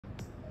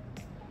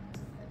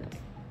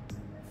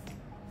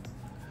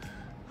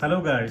Hello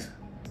guys,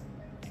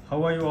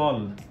 how are you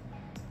all?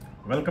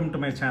 Welcome to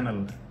my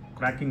channel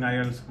Cracking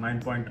IELTS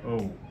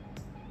 9.0.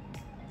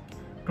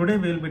 Today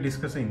we will be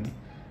discussing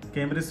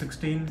Cambridge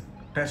 16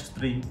 Test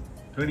 3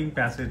 Reading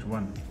Passage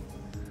 1.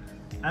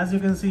 As you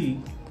can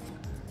see,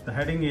 the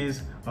heading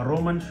is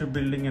Roman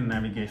Shipbuilding and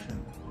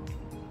Navigation.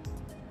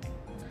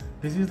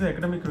 This is the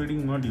academic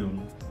reading module.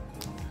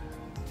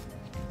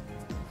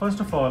 First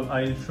of all,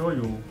 I'll show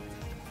you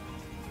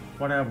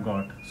what I have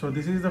got. So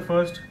this is the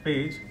first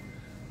page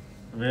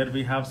where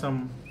we have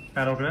some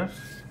paragraphs,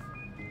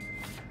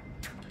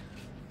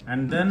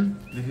 and then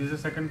this is the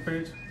second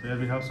page where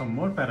we have some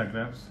more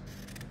paragraphs.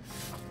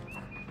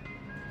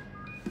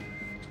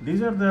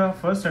 These are the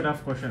first set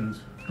of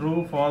questions: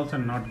 true, false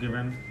and not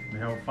given. We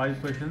have 5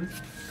 questions,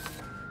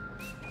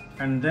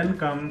 and then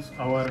comes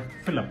our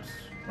fill-ups,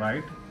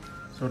 right?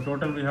 So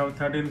total we have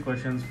 13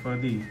 questions for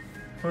the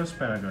first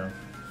paragraph.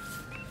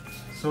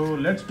 So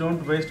let's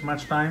don't waste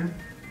much time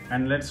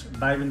and let's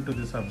dive into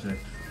the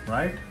subject,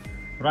 right?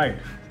 Right,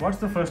 what's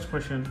the first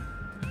question?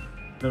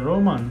 The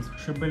Romans'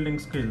 shipbuilding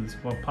skills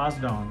were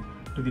passed on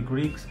to the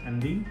Greeks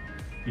and the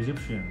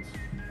Egyptians.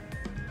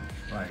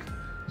 Right,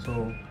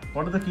 so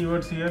what are the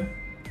keywords here?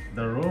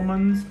 The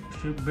Romans'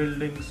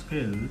 shipbuilding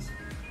skills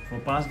were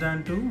passed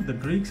on to the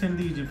Greeks and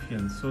the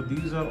Egyptians. So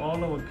these are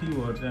all our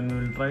keywords and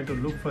we will try to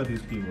look for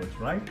these keywords,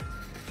 right?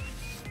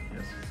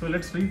 Yes, so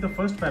let's read the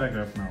first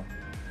paragraph now.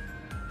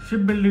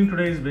 Shipbuilding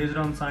today is based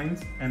on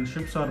science and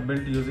ships are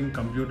built using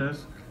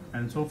computers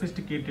and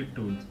sophisticated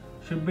tools.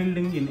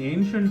 Shipbuilding in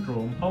ancient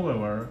Rome,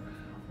 however,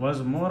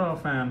 was more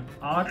of an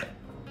art.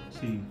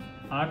 See,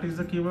 art is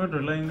the keyword,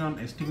 relying on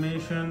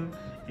estimation,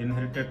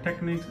 inherited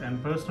techniques,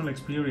 and personal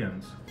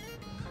experience.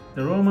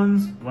 The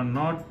Romans were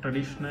not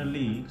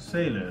traditionally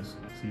sailors.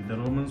 See, the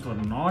Romans were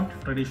not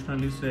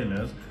traditionally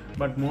sailors,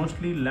 but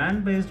mostly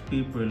land-based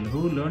people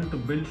who learned to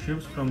build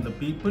ships from the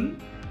people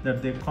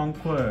that they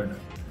conquered,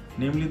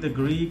 namely the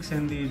Greeks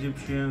and the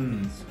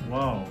Egyptians.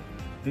 Wow,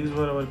 these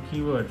were our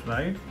keywords,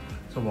 right?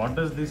 So what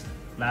does this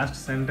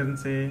last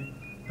sentence say?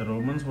 The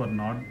Romans were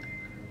not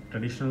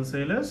traditional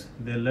sailors.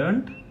 They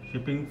learned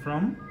shipping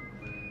from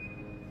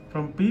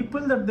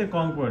people that they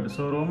conquered.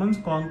 So Romans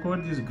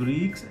conquered these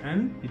Greeks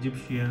and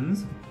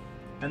Egyptians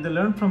and they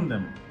learned from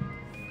them.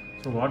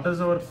 So what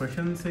does our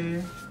question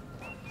say?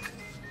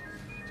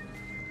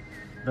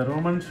 The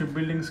Roman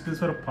shipbuilding skills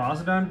were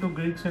passed on to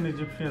Greeks and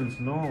Egyptians.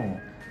 No,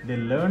 they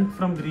learned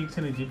from Greeks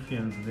and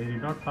Egyptians. They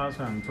did not pass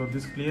on. So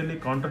this clearly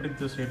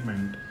contradicts the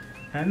statement.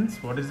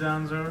 Hence, what is the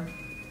answer?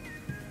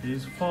 It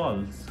is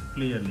false,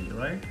 clearly,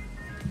 right?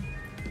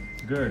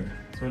 Good.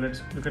 So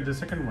let's look at the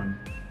second one.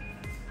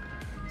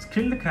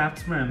 Skilled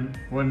craftsmen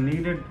were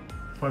needed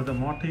for the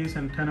mortise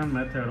and tenon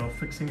method of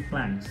fixing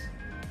planks.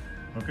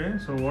 Okay,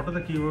 so what are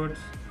the keywords?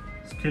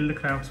 Skilled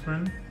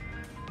craftsmen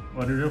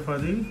were needed for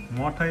the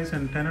mortise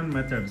and tenon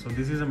method. So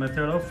this is a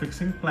method of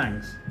fixing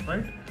planks,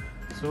 right?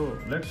 So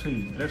let's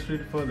see, let's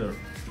read further.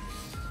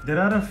 There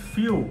are a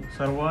few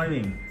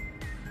surviving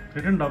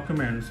written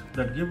documents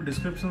that give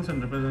descriptions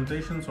and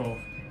representations of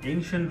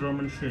ancient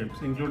Roman ships,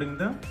 including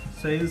the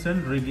sails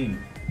and rigging.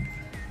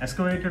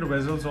 Excavated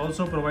vessels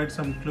also provide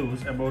some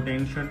clues about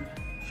ancient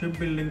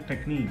shipbuilding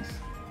techniques.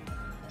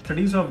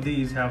 Studies of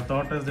these have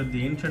taught us that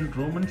the ancient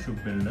Roman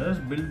shipbuilders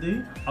built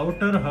the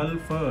outer hull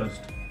first,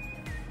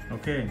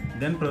 okay,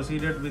 then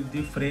proceeded with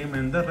the frame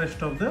and the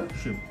rest of the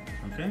ship.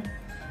 Okay,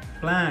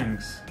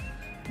 planks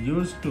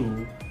used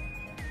to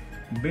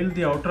build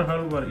the outer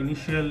hull were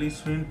initially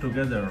sewn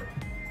together.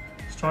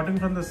 Starting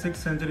from the 6th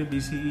century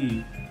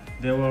BCE,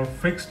 they were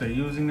fixed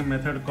using a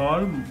method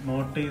called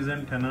mortise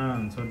and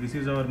tenon. So this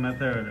is our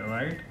method,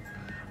 right?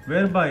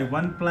 Whereby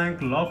one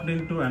plank locked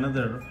into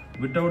another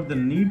without the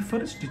need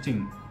for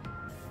stitching.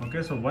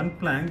 Okay, so one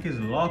plank is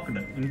locked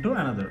into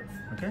another.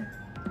 Okay.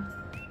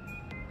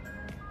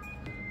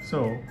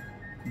 So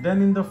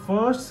then in the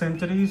first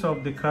centuries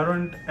of the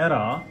current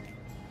era,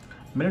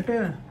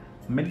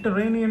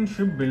 Mediterranean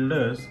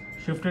shipbuilders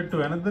shifted to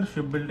another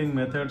shipbuilding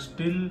method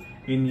still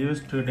in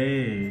use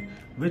today,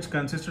 which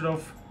consisted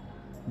of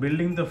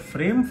building the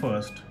frame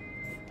first.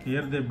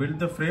 Here they built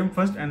the frame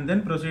first and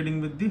then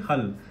proceeding with the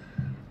hull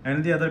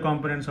and the other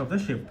components of the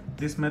ship.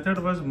 This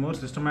method was more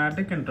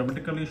systematic and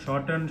dramatically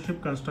shortened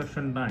ship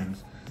construction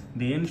times.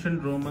 The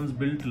ancient Romans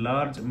built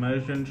large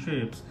merchant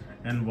ships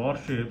and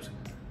warships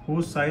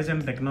whose size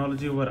and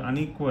technology were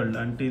unequaled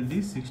until the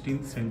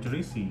 16th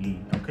century CE.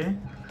 Okay.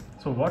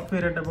 So what we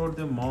read about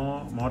the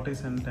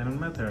mortise and tenon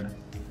method,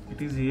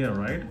 it is here,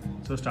 right?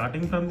 So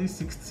starting from the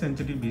 6th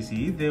century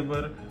BCE, they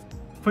were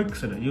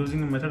fixed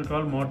using a method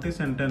called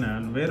mortise and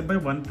tenon, whereby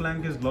one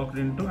plank is locked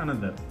into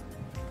another.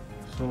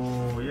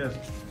 So yes,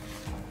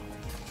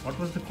 what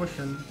was the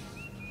question?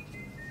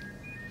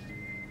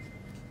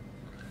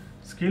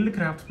 Skilled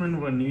craftsmen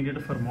were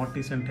needed for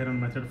mortise and tenon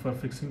method for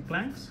fixing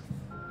planks.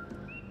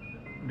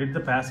 Did the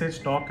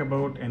passage talk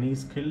about any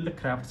skilled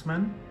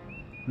craftsmen?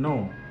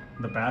 No.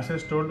 The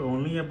passage told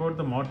only about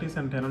the mortise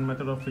and tenon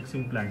method of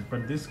fixing planks,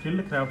 but this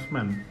skilled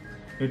craftsman,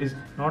 it is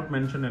not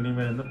mentioned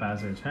anywhere in the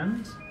passage.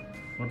 Hence,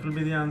 what will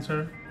be the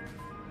answer?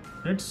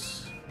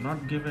 It's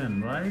Not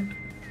given, right?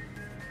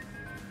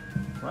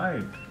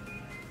 Right.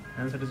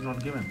 Hence it is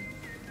not given.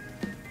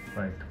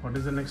 Right. What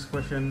is the next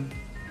question?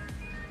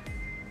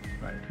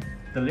 Right.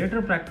 The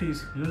later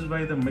practice used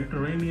by the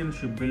Mediterranean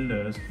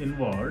shipbuilders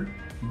involved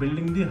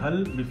building the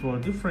hull before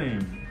the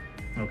frame.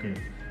 Okay.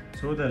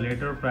 So the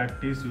later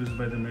practice used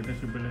by the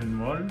Mediterranean shipbuilders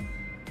involved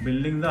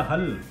building the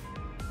hull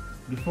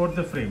before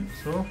the frame.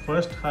 So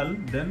first hull,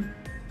 then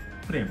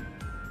frame.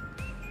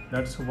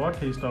 That's what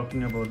he is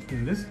talking about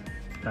in this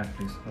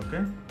practice.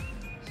 Okay.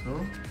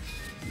 So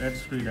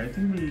let's read. I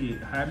think we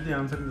had the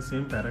answer in the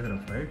same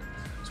paragraph, right?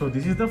 So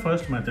this is the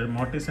first method,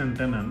 mortise and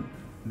tenon.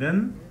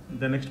 Then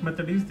the next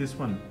method is this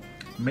one.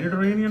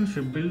 Mediterranean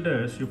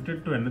shipbuilders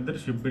shifted to another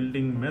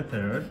shipbuilding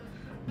method,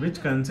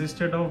 which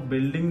consisted of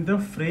building the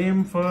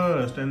frame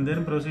first and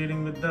then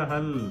proceeding with the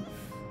hull.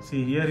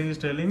 See, here he is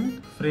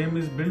telling frame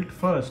is built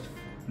first,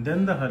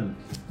 then the hull.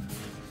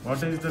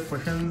 What is the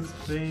question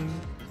saying?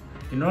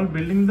 In all,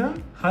 building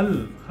the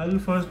hull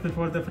first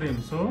before the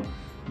frame. So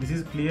this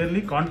is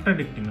clearly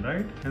contradicting,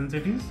 right? Hence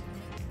it is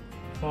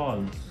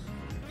false.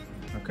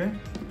 Okay.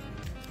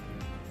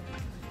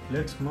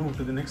 Let's move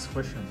to the next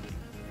question.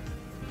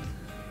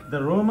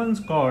 The Romans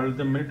called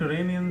the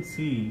Mediterranean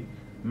Sea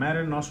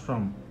Mare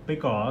Nostrum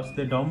because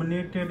they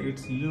dominated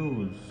its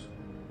use.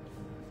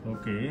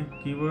 Okay,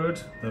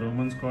 keywords. The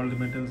Romans called the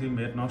Mediterranean Sea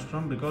Mare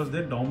Nostrum because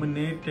they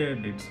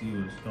dominated its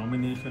use.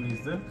 Domination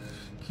is the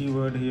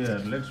keyword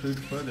here. Let's read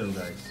further,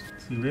 guys.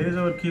 See, where is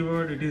our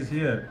keyword? It is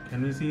here.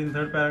 Can we see in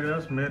third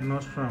paragraph? Mare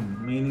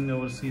Nostrum, meaning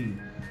our sea.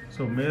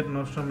 So Mare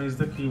Nostrum is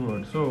the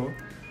keyword. So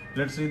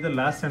let's read the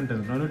last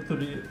sentence. No need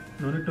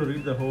to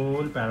read the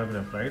whole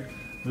paragraph, right?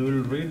 We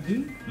will read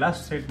the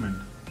last statement.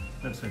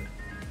 That's it.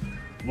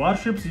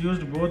 Warships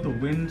used both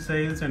wind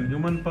sails and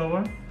human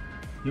power.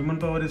 Human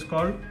power is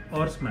called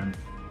oarsmen.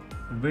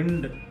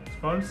 Wind is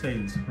called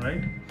sails,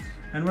 right?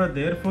 And were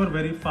therefore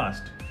very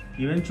fast.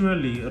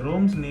 Eventually,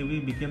 Rome's navy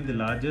became the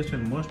largest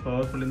and most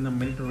powerful in the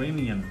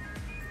Mediterranean.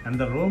 And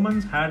the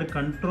Romans had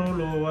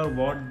control over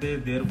what they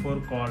therefore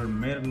called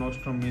Mare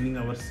Nostrum, meaning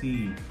our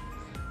sea.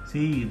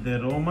 See,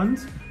 the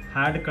Romans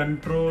had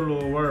control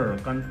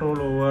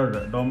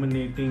over,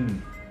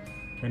 dominating.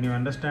 Can you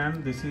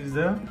understand? This is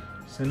the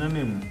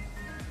synonym.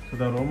 So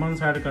the Romans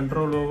had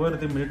control over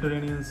the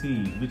Mediterranean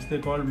Sea, which they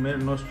called Mare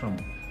Nostrum,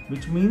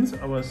 which means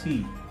our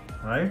sea,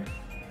 right?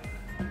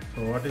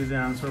 So what is the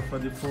answer for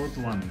the fourth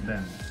one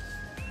then?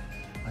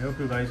 I hope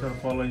you guys are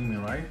following me,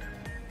 right?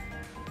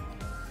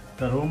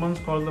 The Romans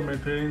called the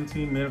Mediterranean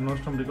Sea Mare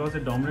Nostrum because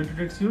they dominated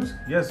its use?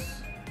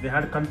 Yes, they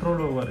had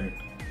control over it,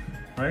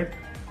 right?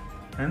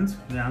 Hence,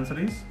 the answer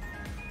is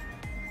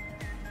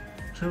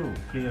true,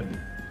 clearly.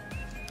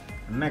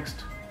 Next.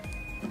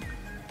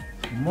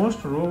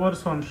 Most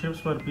rowers on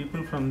ships were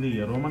people from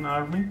the Roman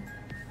army.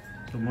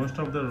 So most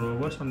of the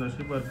rowers on the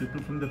ship were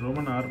people from the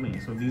Roman army.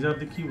 So these are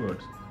the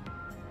keywords.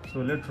 So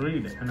let's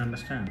read and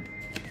understand.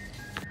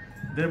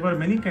 There were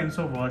many kinds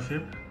of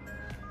warship.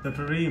 The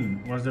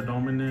trireme was the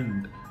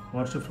dominant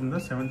warship from the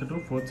 7th to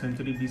 4th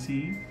century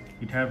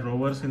BCE. It had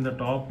rowers in the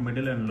top,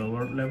 middle and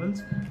lower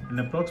levels and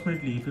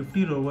approximately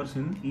 50 rowers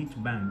in each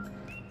bank.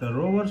 The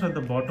rowers at the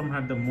bottom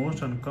had the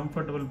most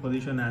uncomfortable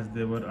position as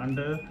they were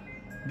under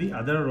the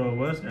other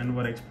rowers and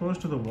were exposed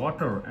to the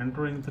water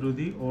entering through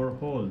the oar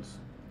holes.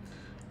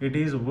 It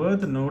is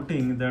worth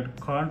noting that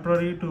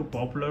contrary to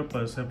popular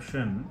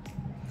perception,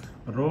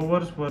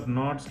 rowers were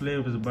not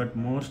slaves but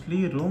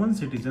mostly Roman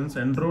citizens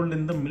enrolled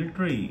in the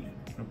military.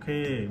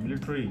 Okay,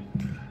 military.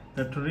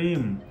 The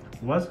trireme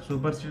was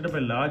superseded by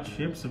large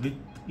ships with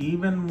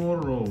even more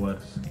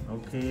rowers.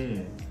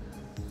 Okay,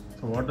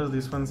 so what does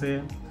this one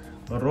say?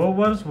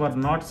 Rowers were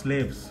not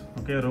slaves.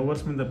 Okay,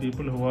 rowers mean the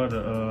people who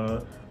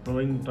are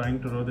trying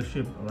to row the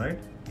ship, right?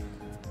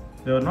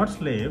 They were not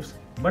slaves,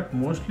 but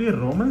mostly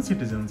Roman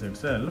citizens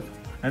itself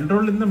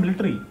enrolled in the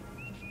military,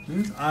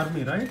 means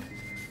army, right?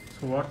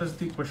 So what does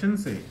the question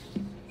say?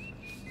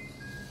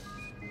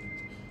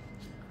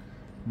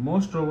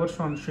 Most rowers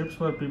on ships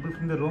were people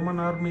from the Roman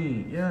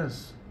army.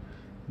 Yes,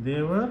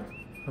 they were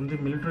from the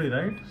military,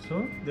 right?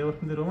 So they were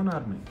from the Roman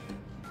army.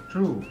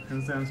 True,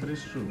 hence the answer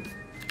is true,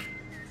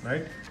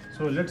 right?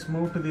 So let's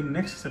move to the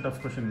next set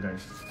of questions,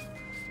 guys.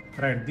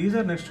 Right, these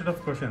are next set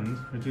of questions,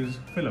 which is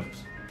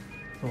fill-ups.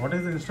 So what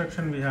is the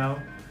instruction we have?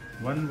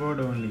 One word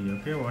only,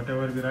 okay?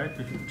 Whatever we write,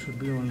 it should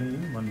be only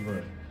in one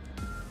word.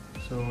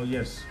 So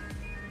yes,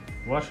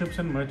 warships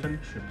and merchant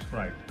ships,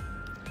 right?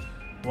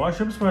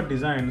 Warships were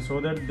designed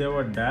so that they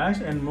were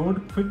dashed and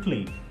moved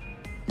quickly.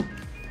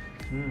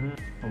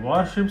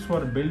 Warships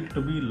were built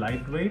to be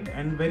lightweight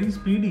and very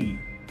speedy.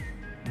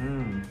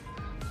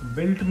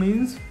 Built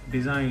means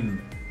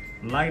designed,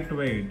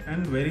 lightweight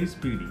and very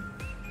speedy.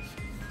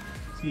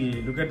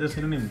 See, look at the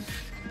synonyms.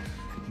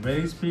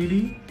 Very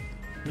speedy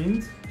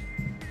means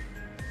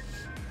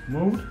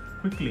moved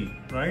quickly,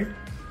 right?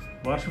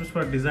 Warships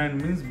were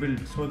designed means built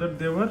so that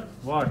they were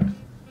what?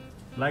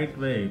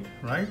 Lightweight,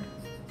 right?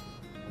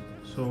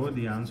 So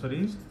the answer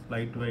is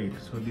lightweight.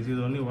 So this is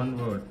only one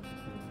word.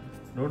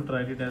 Don't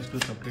write it as two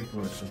separate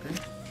words, okay?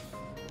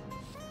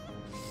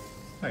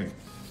 Right.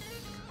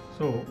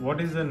 So what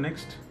is the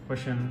next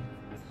question?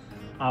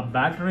 A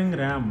battering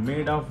ram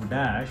made of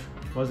dash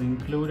was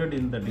included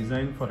in the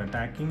design for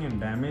attacking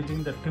and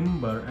damaging the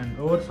timber and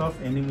oars of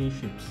enemy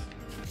ships.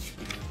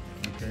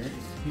 Okay,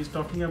 he's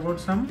talking about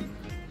some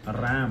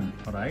ram,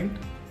 right?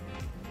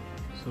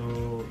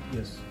 So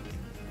yes,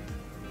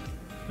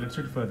 let's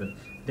read further.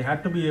 They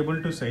had to be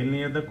able to sail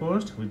near the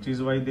coast, which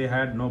is why they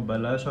had no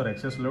ballast or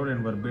excess load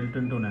and were built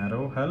into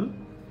narrow hull.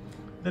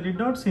 They did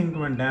not sink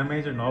when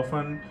damaged and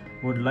often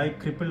would lie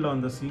crippled on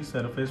the sea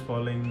surface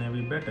following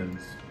naval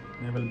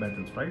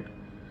battles, right?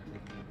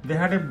 They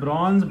had a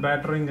bronze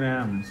battering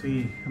ram.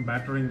 See,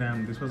 battering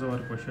ram, this was our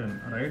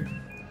question, right?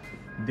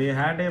 They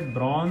had a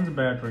bronze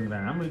battering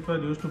ram which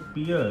was used to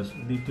pierce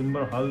the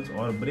timber hulls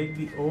or break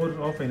the oars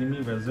of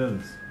enemy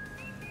vessels.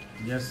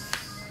 Yes,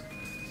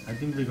 I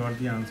think we got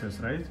the answers,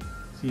 right?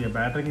 See, a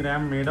battering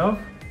ram made of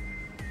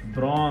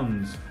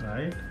bronze,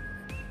 right?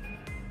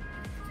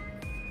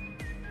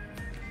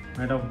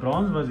 Made of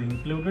bronze was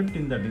included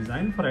in the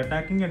design for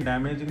attacking and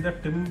damaging the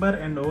timber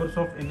and oars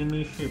of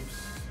enemy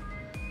ships.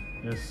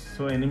 Yes,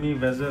 so enemy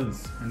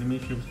vessels, enemy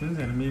ships means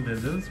enemy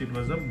vessels. It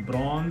was a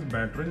bronze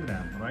battering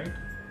ram, right?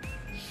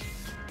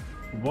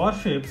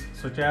 Warships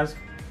such as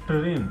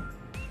trireme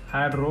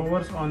had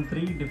rovers on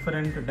 3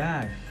 different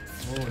dash.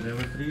 Oh, there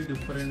were 3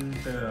 different.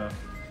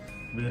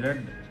 We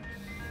read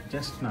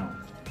just now,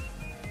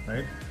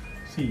 right?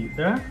 See,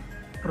 the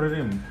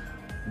trireme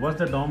was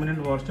the dominant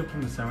warship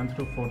from the 7th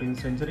to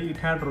 14th century. It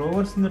had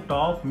rovers in the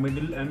top,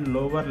 middle, and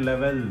lower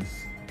levels.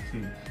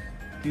 See,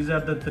 these are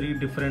the 3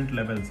 different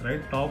levels,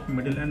 right? Top,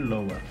 middle, and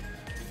lower.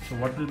 So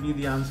what will be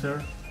the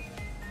answer?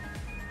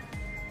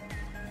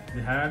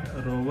 We had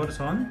rovers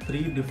on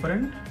 3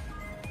 different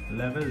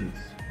levels,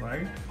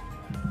 right?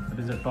 That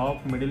is the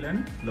top, middle,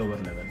 and lower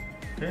level.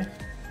 Okay,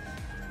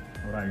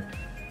 all right.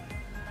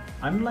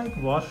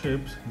 Unlike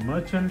warships,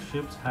 merchant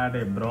ships had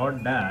a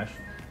broad dash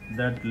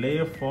that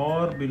lay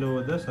far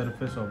below the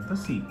surface of the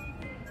sea.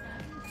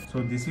 So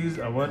this is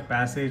our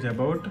passage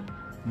about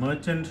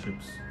merchant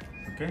ships.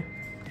 Okay,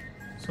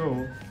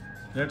 so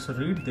let's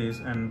read this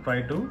and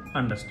try to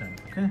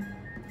understand. Okay,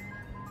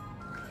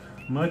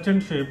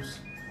 merchant ships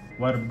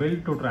were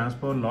built to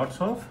transport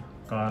lots of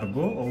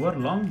cargo over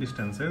long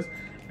distances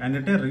and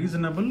at a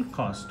reasonable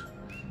cost.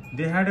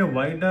 They had a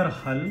wider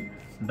hull,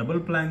 double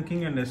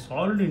planking, and a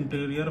solid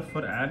interior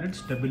for added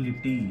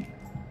stability.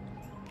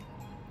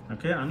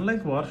 Okay,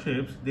 unlike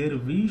warships, their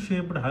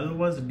V-shaped hull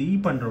was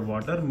deep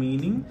underwater,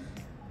 meaning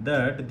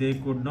that they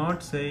could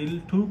not sail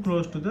too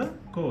close to the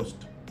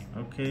coast.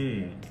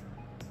 Okay,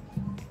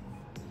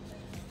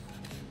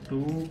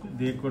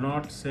 they could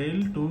not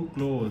sail too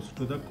close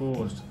to the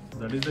coast.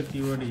 That is the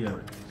keyword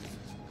here.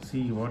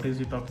 See, what is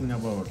he talking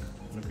about?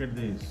 Look at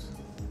this.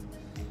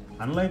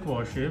 Unlike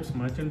warships,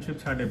 merchant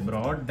ships had a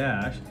broad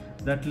dash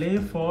that lay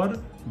far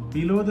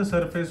below the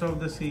surface of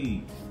the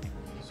sea.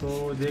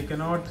 So they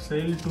cannot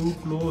sail too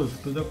close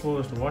to the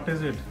coast. What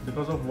is it?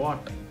 Because of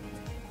what?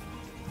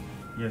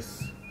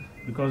 Yes,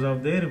 because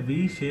of their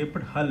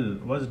V-shaped hull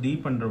was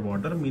deep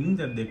underwater, meaning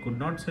that they could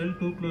not sail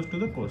too close to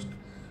the coast.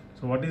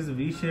 So what is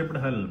V-shaped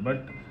hull?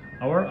 But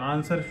our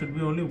answer should be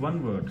only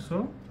one word.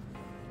 So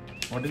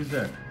what is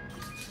that?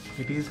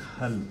 It is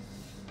hull.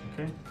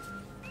 Okay,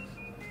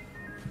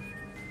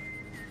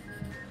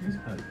 it is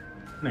hull.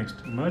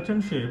 Next,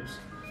 merchant ships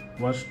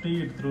were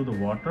steered through the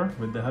water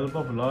with the help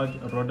of large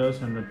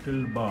rudders and a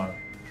tilt bar.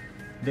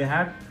 They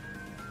had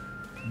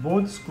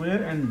both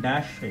square and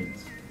dash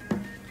sails.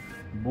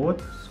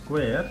 Both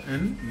square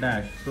and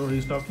dash. So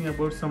he's talking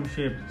about some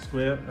shape,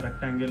 square,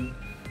 rectangle,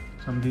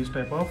 some these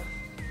type of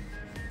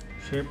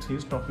shapes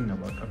he's talking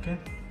about. Okay,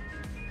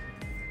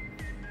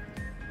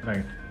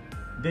 right.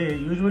 They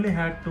usually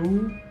had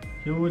 2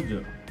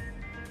 huge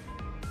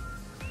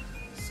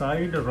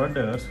side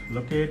rudders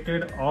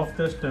located off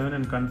the stern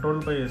and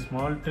controlled by a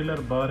small tiller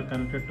bar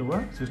connected to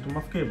a system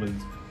of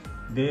cables.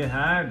 They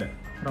had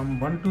from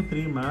 1 to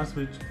 3 masts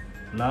with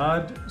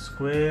large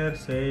square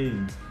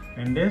sails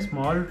and a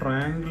small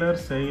triangular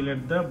sail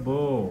at the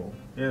bow.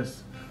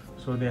 Yes,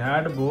 so they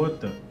had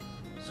both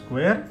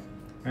square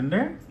and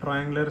a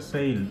triangular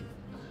sail.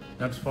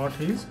 That's what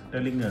he's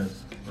telling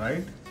us,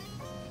 right?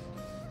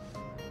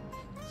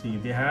 See,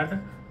 they had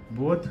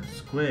both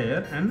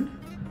square and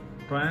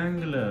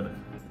triangular.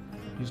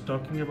 He's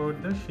talking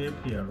about the shape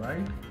here,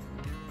 right?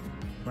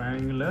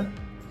 Triangular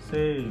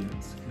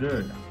sails.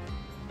 Good.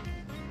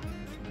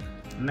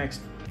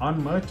 Next,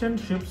 on merchant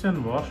ships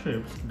and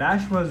warships,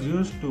 dash was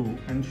used to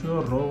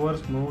ensure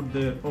rowers moved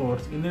their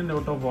oars in and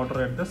out of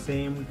water at the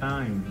same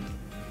time.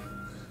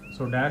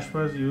 So dash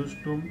was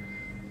used to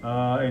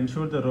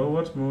ensure the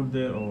rowers moved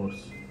their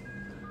oars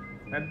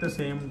at the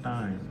same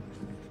time.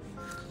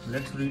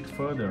 Let's read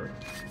further.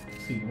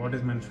 See what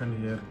is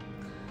mentioned here.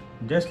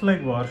 Just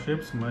like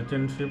warships,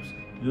 merchant ships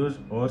use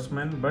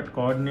oarsmen, but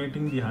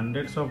coordinating the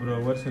hundreds of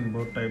rowers in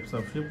both types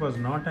of ship was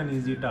not an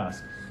easy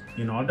task.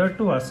 In order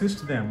to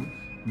assist them,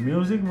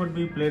 music would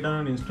be played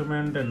on an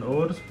instrument and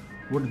oars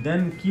would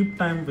then keep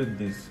time with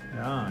this.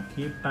 Yeah,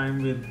 keep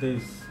time with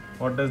this.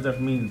 What does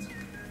that mean?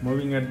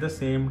 Moving at the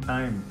same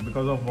time.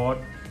 Because of what?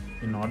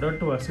 In order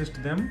to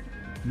assist them,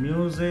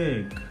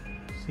 music.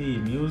 See,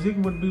 music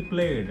would be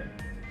played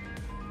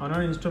on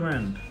an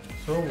instrument.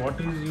 So what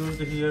is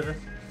used here?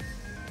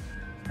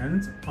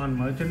 Hence, on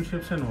merchant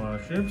ships and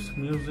warships,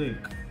 music.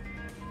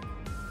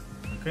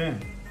 Okay.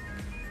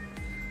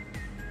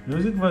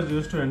 Music was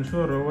used to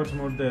ensure rovers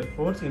moved their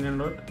ports in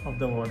and out of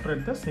the water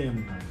at the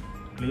same time.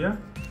 Clear?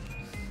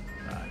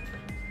 Right.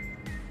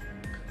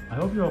 I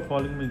hope you are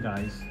following me,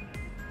 guys.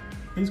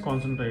 Please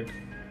concentrate.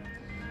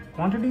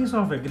 Quantities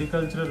of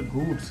agricultural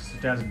goods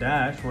such as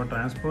dash were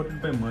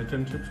transported by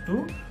merchant ships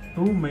to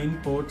two main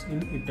ports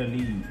in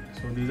Italy.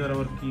 So these are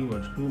our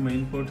keywords. Two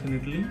main ports in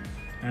Italy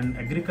and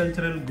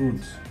agricultural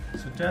goods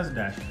such as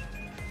dash.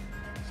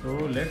 So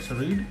let's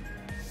read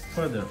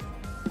further.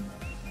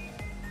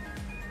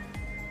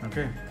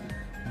 Okay.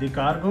 The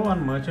cargo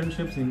on merchant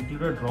ships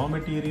included raw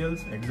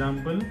materials,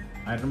 example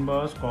iron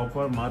bars,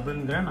 copper, marble,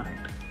 and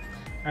granite,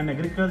 and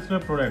agricultural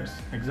products,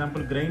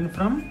 example grain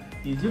from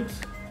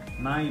Egypt's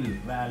Nile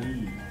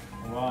Valley.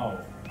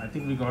 Wow, I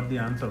think we got the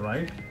answer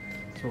right.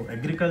 So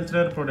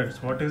agricultural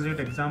products, what is it?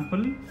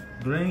 Example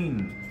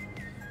grain.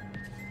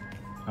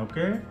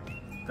 Okay,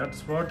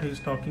 that's what he's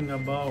talking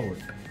about.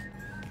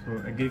 So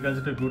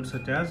agricultural goods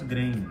such as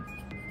grain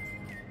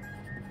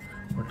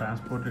were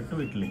transported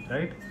to Italy,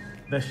 right?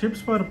 The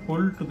ships were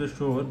pulled to the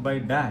shore by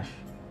dash.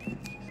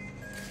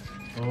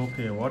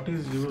 Okay, what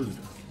is used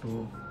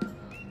to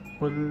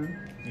pull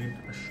it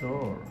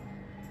ashore?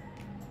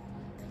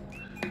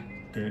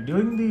 Okay,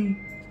 during the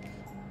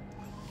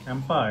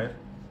empire,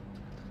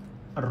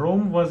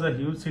 Rome was a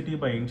huge city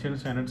by ancient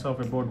standards of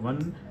about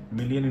 1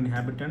 million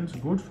inhabitants.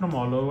 Goods from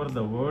all over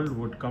the world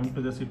would come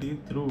to the city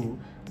through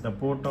the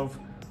port of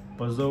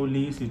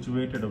Pozzuoli,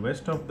 situated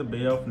west of the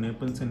Bay of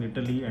Naples in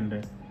Italy,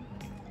 and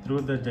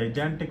through the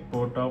gigantic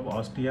port of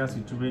Ostia,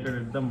 situated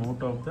at the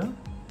mouth of the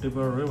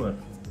Tiber River.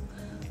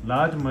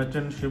 Large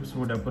merchant ships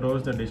would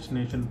approach the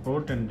destination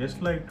port and,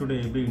 just like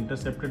today, be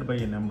intercepted by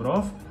a number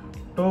of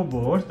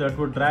towboats that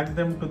would drag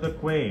them to the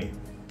quay.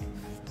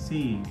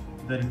 See,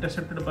 they're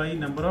intercepted by a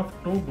number of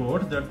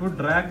towboats that would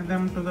drag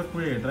them to the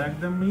quay. Drag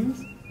them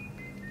means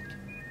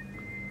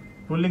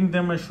pulling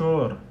them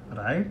ashore,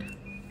 right?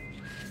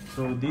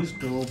 So these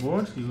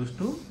towboats used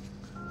to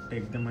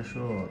take them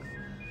ashore.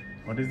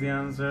 What is the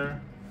answer?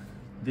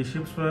 The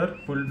ships were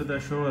pulled to the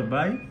shore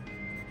by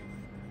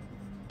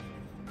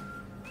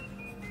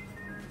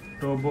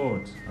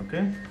towboats.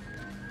 Okay,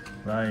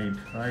 right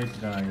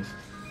guys.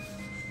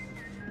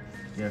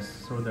 Yes,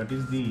 so that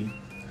is the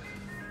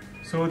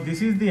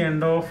this is the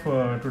end of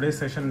today's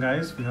session,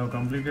 guys. We have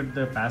completed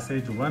the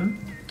passage 1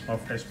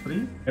 of test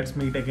 3. Let's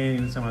meet again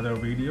in some other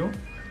video.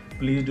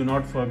 Please do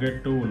not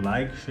forget to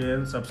like, share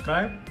and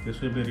subscribe. This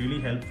will be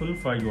really helpful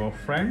for your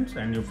friends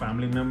and your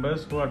family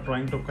members who are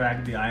trying to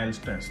crack the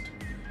IELTS test.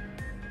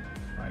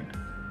 Right.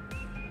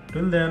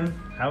 Till then,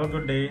 have a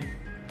good day.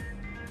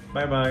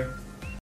 Bye bye.